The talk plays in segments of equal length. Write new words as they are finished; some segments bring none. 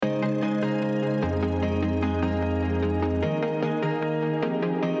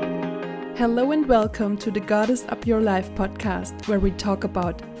Hello and welcome to the Goddess Up Your Life podcast, where we talk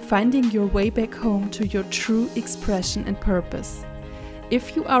about finding your way back home to your true expression and purpose.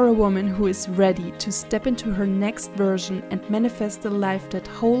 If you are a woman who is ready to step into her next version and manifest a life that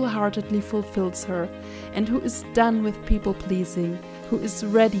wholeheartedly fulfills her, and who is done with people pleasing, who is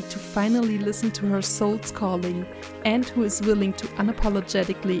ready to finally listen to her soul's calling, and who is willing to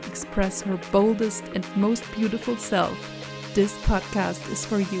unapologetically express her boldest and most beautiful self, this podcast is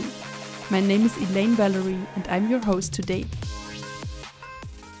for you. My name is Elaine Valerie and I'm your host today.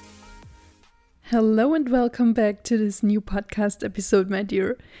 Hello and welcome back to this new podcast episode, my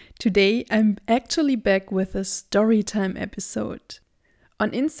dear. Today I'm actually back with a Storytime episode.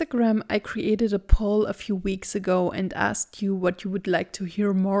 On Instagram, I created a poll a few weeks ago and asked you what you would like to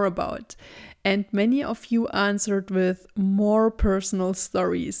hear more about. And many of you answered with more personal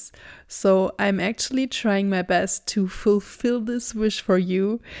stories. So I'm actually trying my best to fulfill this wish for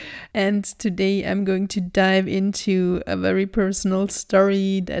you. And today I'm going to dive into a very personal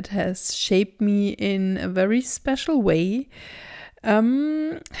story that has shaped me in a very special way.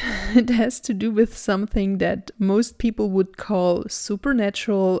 It has to do with something that most people would call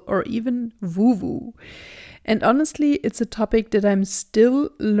supernatural or even woo-woo. And honestly, it's a topic that I'm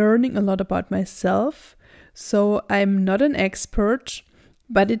still learning a lot about myself. So I'm not an expert,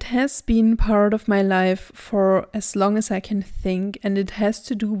 but it has been part of my life for as long as I can think. And it has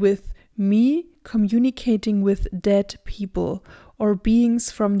to do with me communicating with dead people or beings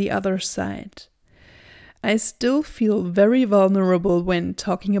from the other side. I still feel very vulnerable when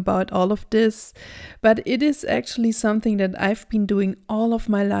talking about all of this, but it is actually something that I've been doing all of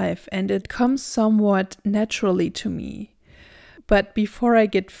my life and it comes somewhat naturally to me. But before I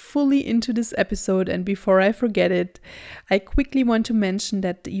get fully into this episode and before I forget it, I quickly want to mention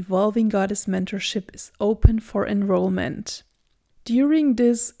that the Evolving Goddess Mentorship is open for enrollment. During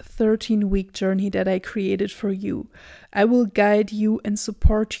this 13-week journey that I created for you, I will guide you and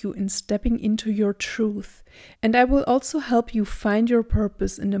support you in stepping into your truth. And I will also help you find your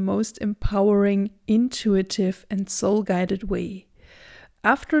purpose in the most empowering, intuitive, and soul-guided way.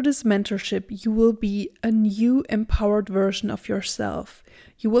 After this mentorship, you will be a new empowered version of yourself.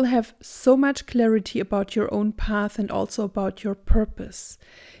 You will have so much clarity about your own path and also about your purpose.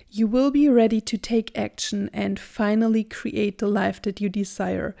 You will be ready to take action and finally create the life that you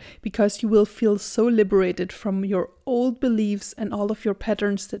desire, because you will feel so liberated from your old beliefs and all of your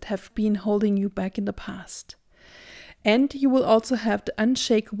patterns that have been holding you back in the past. And you will also have the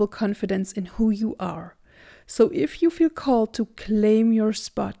unshakable confidence in who you are. So if you feel called to claim your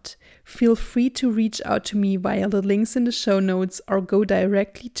spot, feel free to reach out to me via the links in the show notes or go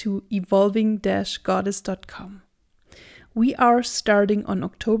directly to evolving-goddess.com. We are starting on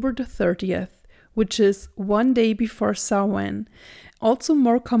October the 30th, which is one day before Samhain, also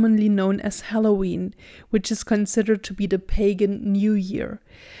more commonly known as Halloween, which is considered to be the pagan New Year.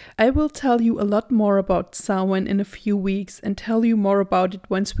 I will tell you a lot more about Samhain in a few weeks and tell you more about it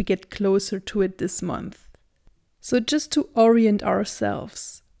once we get closer to it this month. So just to orient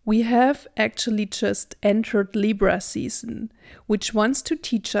ourselves, we have actually just entered Libra season, which wants to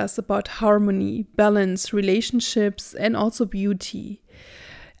teach us about harmony, balance, relationships, and also beauty.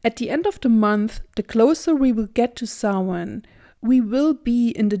 At the end of the month, the closer we will get to Samhain, we will be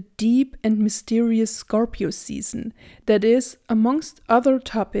in the deep and mysterious Scorpio season that is, amongst other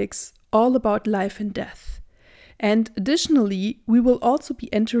topics, all about life and death. And additionally, we will also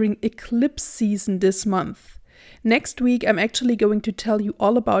be entering eclipse season this month. Next week, I'm actually going to tell you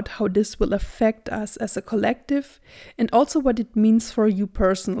all about how this will affect us as a collective and also what it means for you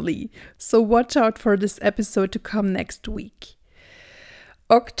personally. So watch out for this episode to come next week.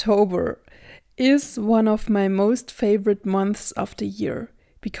 October is one of my most favorite months of the year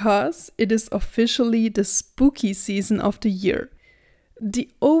because it is officially the spooky season of the year. The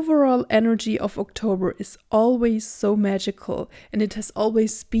overall energy of October is always so magical, and it has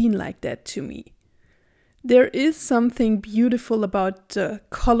always been like that to me. There is something beautiful about the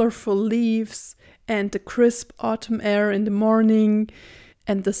colorful leaves and the crisp autumn air in the morning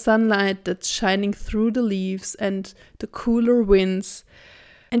and the sunlight that's shining through the leaves and the cooler winds.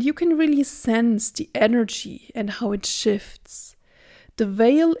 And you can really sense the energy and how it shifts. The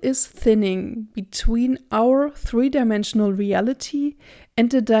veil is thinning between our three-dimensional reality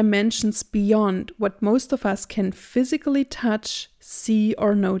and the dimensions beyond what most of us can physically touch, see,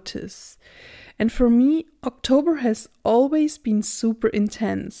 or notice. And for me, October has always been super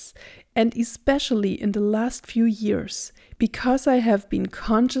intense, and especially in the last few years, because I have been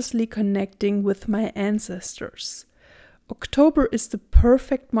consciously connecting with my ancestors. October is the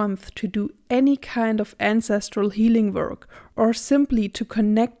perfect month to do any kind of ancestral healing work or simply to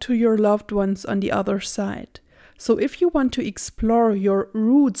connect to your loved ones on the other side. So if you want to explore your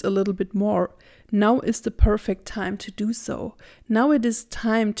roots a little bit more, now is the perfect time to do so. Now it is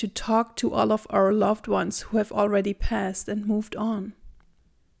time to talk to all of our loved ones who have already passed and moved on.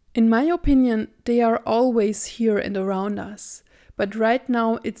 In my opinion, they are always here and around us. But right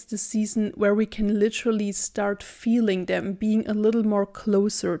now it's the season where we can literally start feeling them being a little more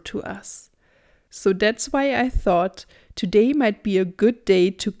closer to us. So that's why I thought today might be a good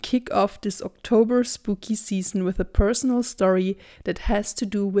day to kick off this October spooky season with a personal story that has to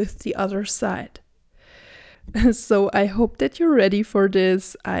do with the other side. So I hope that you're ready for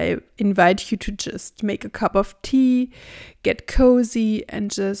this. I invite you to just make a cup of tea, get cozy,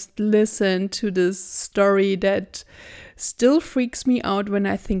 and just listen to this story that still freaks me out when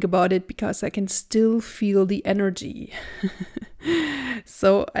I think about it because I can still feel the energy.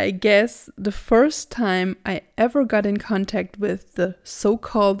 So I guess the first time I ever got in contact with the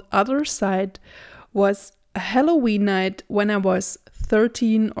so-called other side was a Halloween night when I was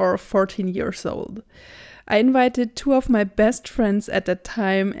 13 or 14 years old. I invited two of my best friends at that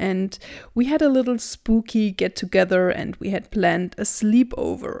time and we had a little spooky get-together and we had planned a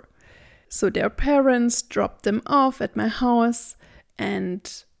sleepover. So their parents dropped them off at my house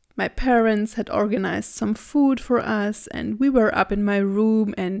and my parents had organized some food for us and we were up in my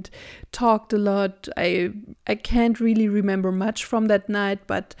room and talked a lot. I can't really remember much from that night,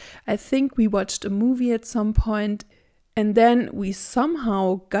 but I think we watched a movie at some point. And then we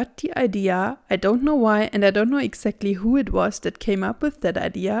somehow got the idea, I don't know why, and I don't know exactly who it was that came up with that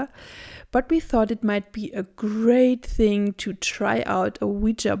idea, but we thought it might be a great thing to try out a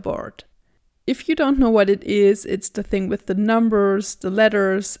Ouija board. If you don't know what it is, it's the thing with the numbers, the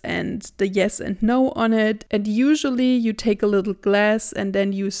letters, and the yes and no on it. And usually you take a little glass and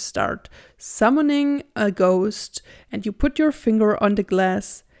then you start summoning a ghost and you put your finger on the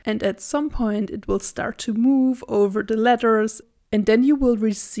glass. And at some point it will start to move over the letters and then you will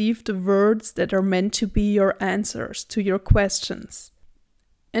receive the words that are meant to be your answers to your questions.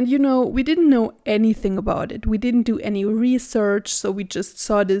 And we didn't know anything about it. We didn't do any research, so we just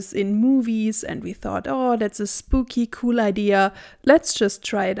saw this in movies and we thought, oh, that's a spooky, cool idea. Let's just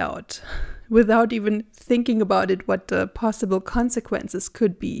try it out without even thinking about it, what the possible consequences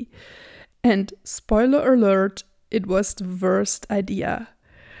could be. And spoiler alert, it was the worst idea.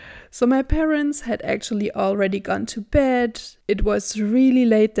 So my parents had actually already gone to bed. It was really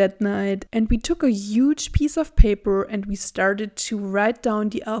late that night and we took a huge piece of paper and we started to write down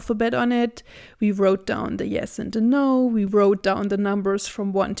the alphabet on it. We wrote down the yes and the no. We wrote down the numbers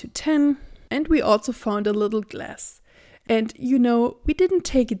from 1 to 10 and we also found a little glass. And we didn't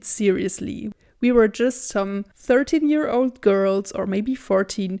take it seriously. We were just some 13-year-old girls or maybe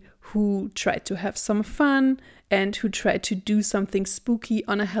 14 who tried to have some fun and who tried to do something spooky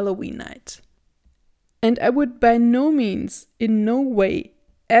on a Halloween night. And I would by no means, in no way,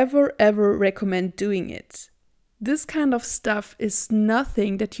 ever recommend doing it. This kind of stuff is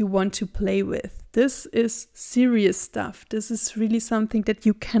nothing that you want to play with. This is serious stuff. This is really something that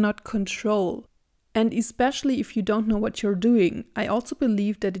you cannot control. And especially if you don't know what you're doing, I also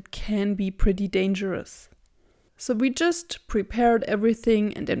believe that it can be pretty dangerous. So we just prepared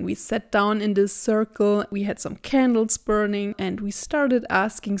everything and then we sat down in this circle. We had some candles burning and we started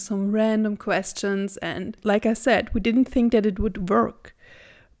asking some random questions. And like I said, we didn't think that it would work.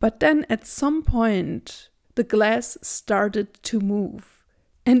 But then at some point, the glass started to move.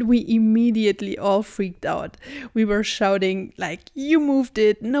 And we immediately all freaked out. We were shouting like, you moved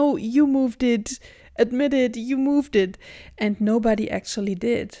it, no, you moved it. Admit it, you moved it. And nobody actually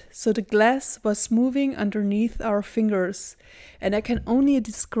did. So the glass was moving underneath our fingers. And I can only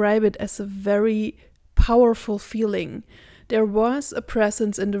describe it as a very powerful feeling. There was a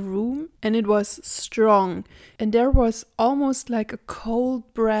presence in the room and it was strong. And there was almost like a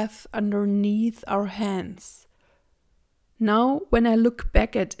cold breath underneath our hands. Now, when I look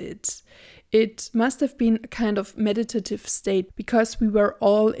back at it, it must have been a kind of meditative state because we were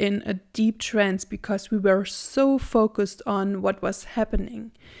all in a deep trance because we were so focused on what was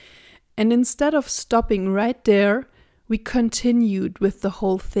happening. And instead of stopping right there, we continued with the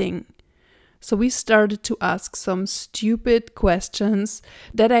whole thing. So we started to ask some stupid questions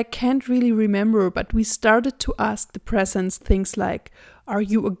that I can't really remember, but we started to ask the presence things like, are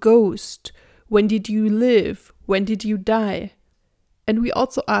you a ghost? When did you live? When did you die? And we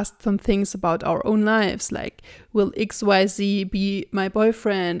also asked some things about our own lives, like, will XYZ be my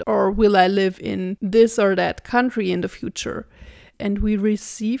boyfriend, or will I live in this or that country in the future? And we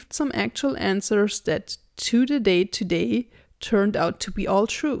received some actual answers that to the day today turned out to be all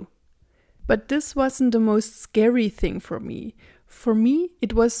true. But this wasn't the most scary thing for me. For me,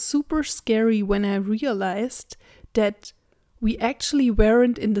 it was super scary when I realized that we actually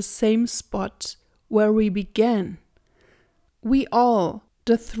weren't in the same spot where we began. We all,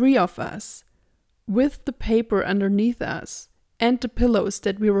 the three of us, with the paper underneath us, and the pillows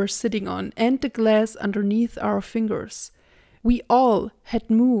that we were sitting on, and the glass underneath our fingers, we all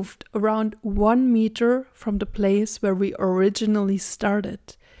had moved around 1 meter from the place where we originally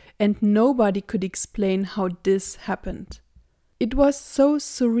started, and nobody could explain how this happened. It was so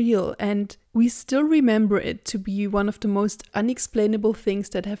surreal, and we still remember it to be one of the most unexplainable things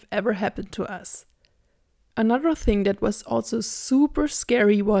that have ever happened to us. Another thing that was also super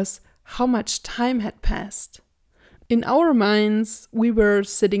scary was how much time had passed. In our minds, we were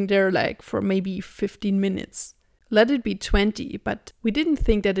sitting there like for maybe 15 minutes. Let it be 20, but we didn't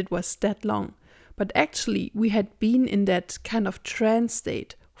think that it was that long. But actually, we had been in that kind of trance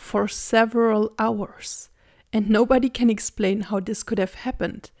state for several hours. And nobody can explain how this could have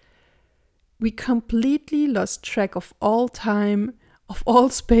happened. We completely lost track of all time, of all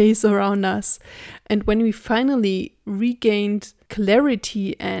space around us. And when we finally regained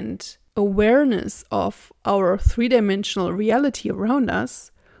clarity and awareness of our three-dimensional reality around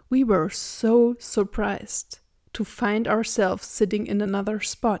us, we were so surprised to find ourselves sitting in another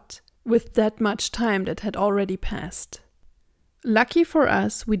spot with that much time that had already passed. Lucky for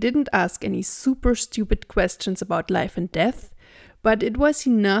us, we didn't ask any super stupid questions about life and death, but it was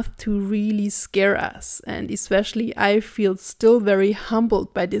enough to really scare us, and especially I feel still very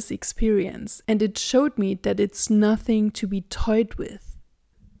humbled by this experience, and it showed me that it's nothing to be toyed with.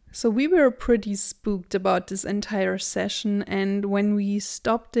 So we were pretty spooked about this entire session, and when we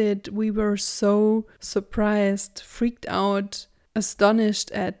stopped it, we were so surprised, freaked out,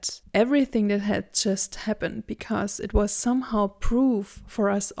 astonished at everything that had just happened, because it was somehow proof for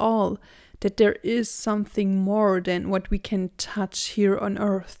us all that there is something more than what we can touch here on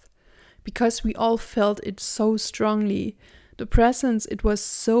earth, because we all felt it so strongly. The presence, it was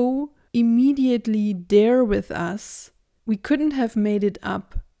so immediately there with us. We couldn't have made it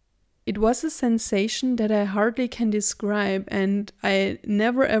up. It was a sensation that I hardly can describe, and I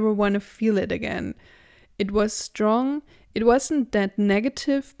never ever want to feel it again. It was strong. It wasn't that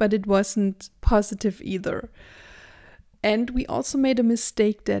negative, but it wasn't positive either. And we also made a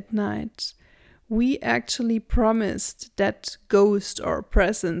mistake that night. We actually promised that ghost or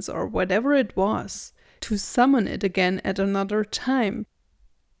presence or whatever it was to summon it again at another time.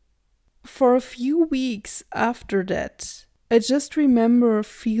 For a few weeks after that, I just remember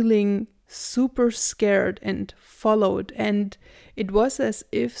feeling super scared and followed, and it was as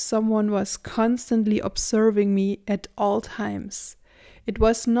if someone was constantly observing me at all times. It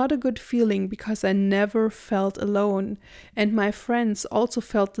was not a good feeling because I never felt alone, and my friends also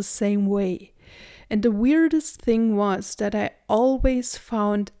felt the same way. And the weirdest thing was that I always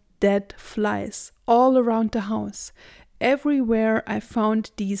found dead flies all around the house. Everywhere I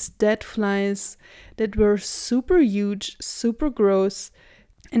found these dead flies that were super huge, super gross,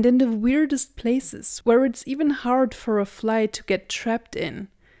 and in the weirdest places where it's even hard for a fly to get trapped in.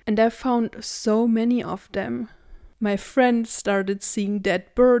 And I found so many of them. My friend started seeing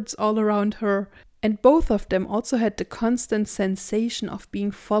dead birds all around her, and both of them also had the constant sensation of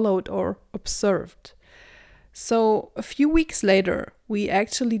being followed or observed. So a few weeks later, we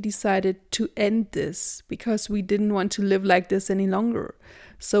actually decided to end this because we didn't want to live like this any longer.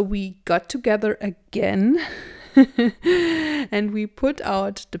 So we got together again and we put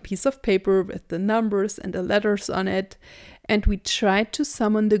out the piece of paper with the numbers and the letters on it, and we tried to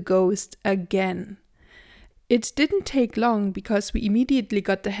summon the ghost again. It didn't take long because we immediately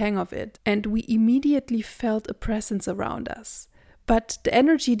got the hang of it, and we immediately felt a presence around us. But the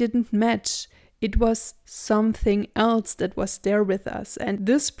energy didn't match. It was something else that was there with us, and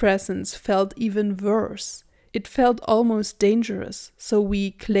this presence felt even worse. It felt almost dangerous, so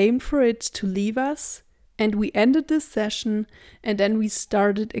we claimed for it to leave us, and we ended this session, and then we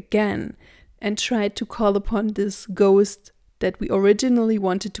started again and tried to call upon this ghost that we originally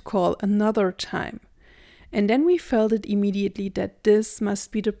wanted to call another time. And then we felt it immediately that this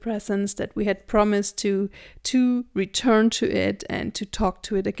must be the presence that we had promised to return to it and to talk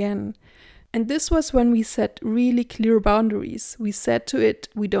to it again. And this was when we set really clear boundaries. We said to it,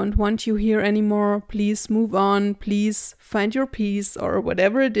 we don't want you here anymore. Please move on. Please find your peace or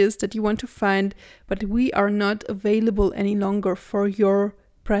whatever it is that you want to find. But we are not available any longer for your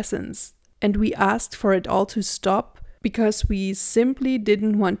presence. And we asked for it all to stop because we simply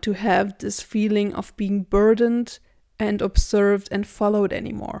didn't want to have this feeling of being burdened and observed and followed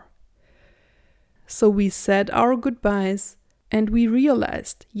anymore. So we said our goodbyes, and we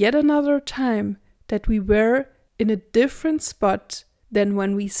realized yet another time that we were in a different spot than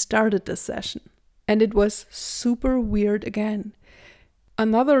when we started the session. And it was super weird again.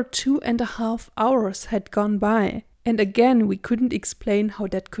 Another 2.5 hours had gone by, and again we couldn't explain how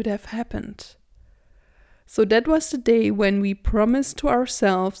that could have happened. So that was the day when we promised to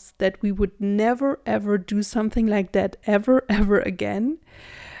ourselves that we would never ever do something like that ever again.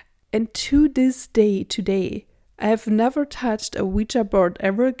 And to this day, today, I have never touched a Ouija board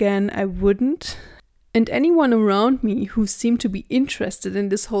ever again. I wouldn't. And anyone around me who seemed to be interested in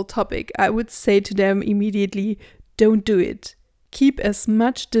this whole topic, I would say to them immediately, don't do it. Keep as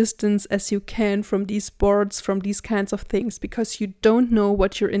much distance as you can from these boards, from these kinds of things, because you don't know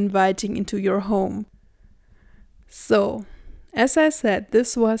what you're inviting into your home. So, as I said,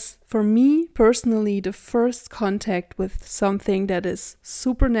 this was, for me personally, the first contact with something that is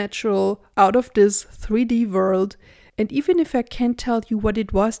supernatural, out of this 3D world. And even if I can't tell you what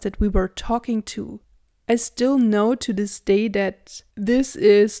it was that we were talking to, I still know to this day that this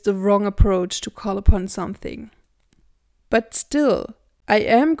is the wrong approach to call upon something. But still, I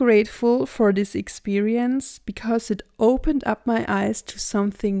am grateful for this experience because it opened up my eyes to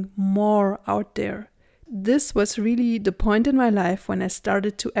something more out there. This was really the point in my life when I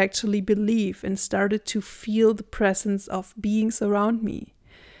started to actually believe and started to feel the presence of beings around me.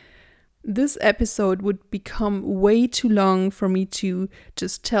 This episode would become way too long for me to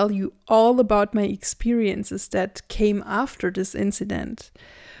just tell you all about my experiences that came after this incident.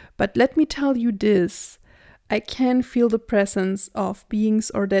 But let me tell you this. I can feel the presence of beings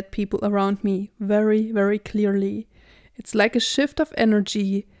or dead people around me very, very clearly. It's like a shift of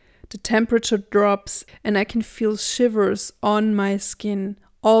energy, the temperature drops, and I can feel shivers on my skin,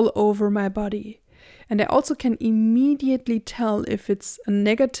 all over my body. And I also can immediately tell if it's a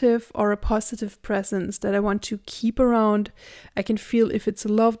negative or a positive presence that I want to keep around. I can feel if it's a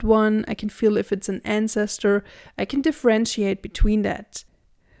loved one, I can feel if it's an ancestor, I can differentiate between that.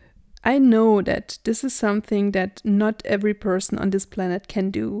 I know that this is something that not every person on this planet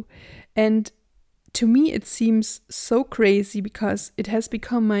can do. And to me, it seems so crazy because it has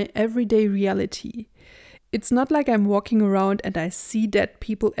become my everyday reality. It's not like I'm walking around and I see dead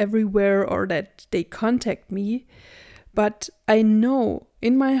people everywhere or that they contact me. But I know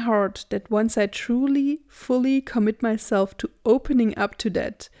in my heart that once I truly, fully commit myself to opening up to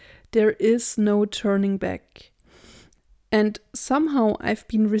that, there is no turning back. And somehow I've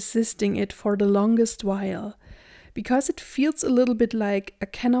been resisting it for the longest while, because it feels a little bit like a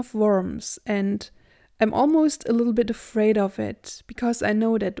can of worms, and I'm almost a little bit afraid of it, because I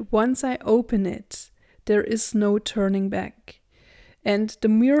know that once I open it, there is no turning back. And the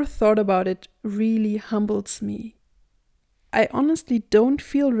mere thought about it really humbles me. I honestly don't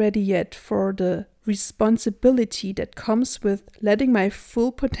feel ready yet for the responsibility that comes with letting my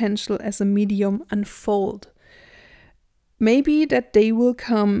full potential as a medium unfold. Maybe that day will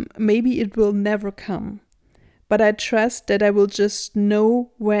come, maybe it will never come. But I trust that I will just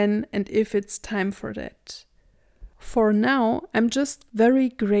know when and if it's time for that. For now, I'm just very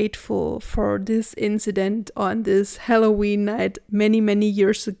grateful for this incident on this Halloween night many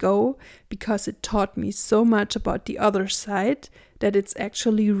years ago, because it taught me so much about the other side, that it's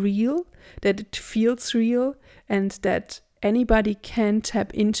actually real, that it feels real, and that anybody can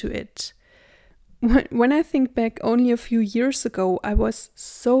tap into it. When I think back only a few years ago, I was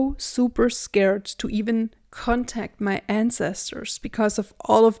so super scared to even contact my ancestors because of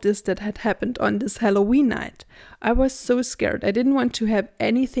all of this that had happened on this Halloween night. I was so scared. I didn't want to have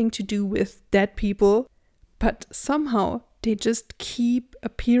anything to do with dead people, but somehow they just keep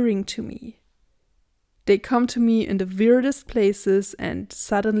appearing to me. They come to me in the weirdest places, and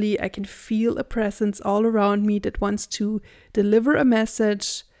suddenly I can feel a presence all around me that wants to deliver a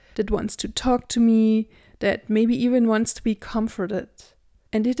message, that wants to talk to me, that maybe even wants to be comforted.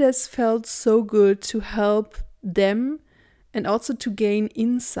 And it has felt so good to help them and also to gain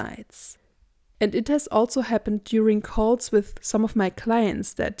insights. And it has also happened during calls with some of my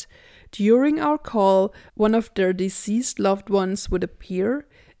clients that during our call, one of their deceased loved ones would appear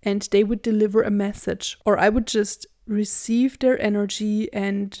and they would deliver a message, or I would just receive their energy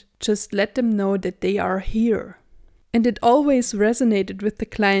and just let them know that they are here. And it always resonated with the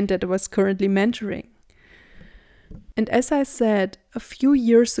client that I was currently mentoring. And as I said, a few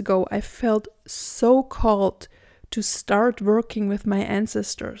years ago, I felt so called to start working with my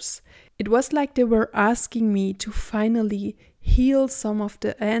ancestors. It was like they were asking me to finally heal some of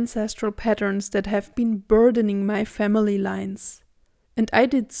the ancestral patterns that have been burdening my family lines. And I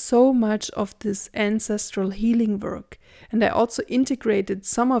did so much of this ancestral healing work, and I also integrated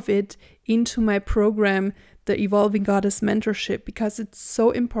some of it into my program, the Evolving Goddess Mentorship, because it's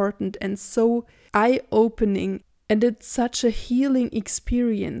so important and so eye-opening, and it's such a healing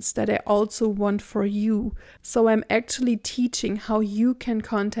experience that I also want for you. So I'm actually teaching how you can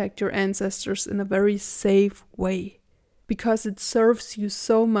contact your ancestors in a very safe way, because it serves you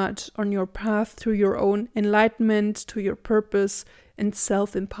so much on your path to your own enlightenment, to your purpose, and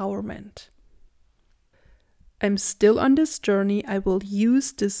self-empowerment. I'm still on this journey. I will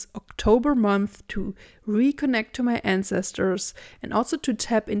use this October month to reconnect to my ancestors and also to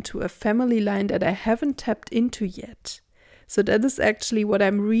tap into a family line that I haven't tapped into yet. So that is actually what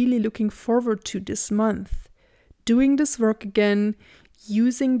I'm really looking forward to this month. Doing this work again,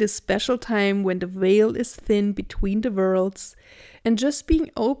 using this special time when the veil is thin between the worlds, and just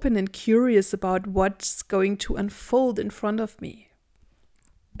being open and curious about what's going to unfold in front of me.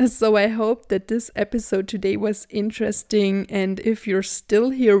 So I hope that this episode today was interesting, and if you're still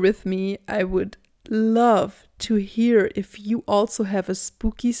here with me, I would love to hear if you also have a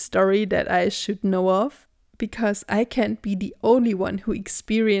spooky story that I should know of, because I can't be the only one who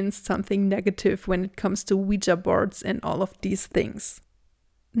experienced something negative when it comes to Ouija boards and all of these things.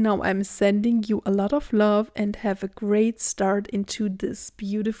 Now I'm sending you a lot of love and have a great start into this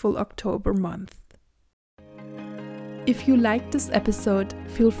beautiful October month. If you liked this episode,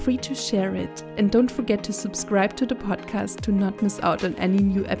 feel free to share it, and don't forget to subscribe to the podcast to not miss out on any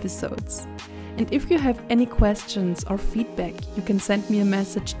new episodes. And if you have any questions or feedback, you can send me a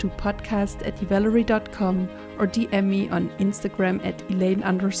message to podcast@valerie.com or DM me on Instagram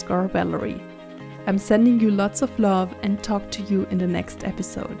 @Elaine_Valerie. I'm sending you lots of love and talk to you in the next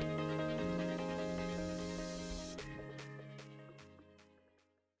episode.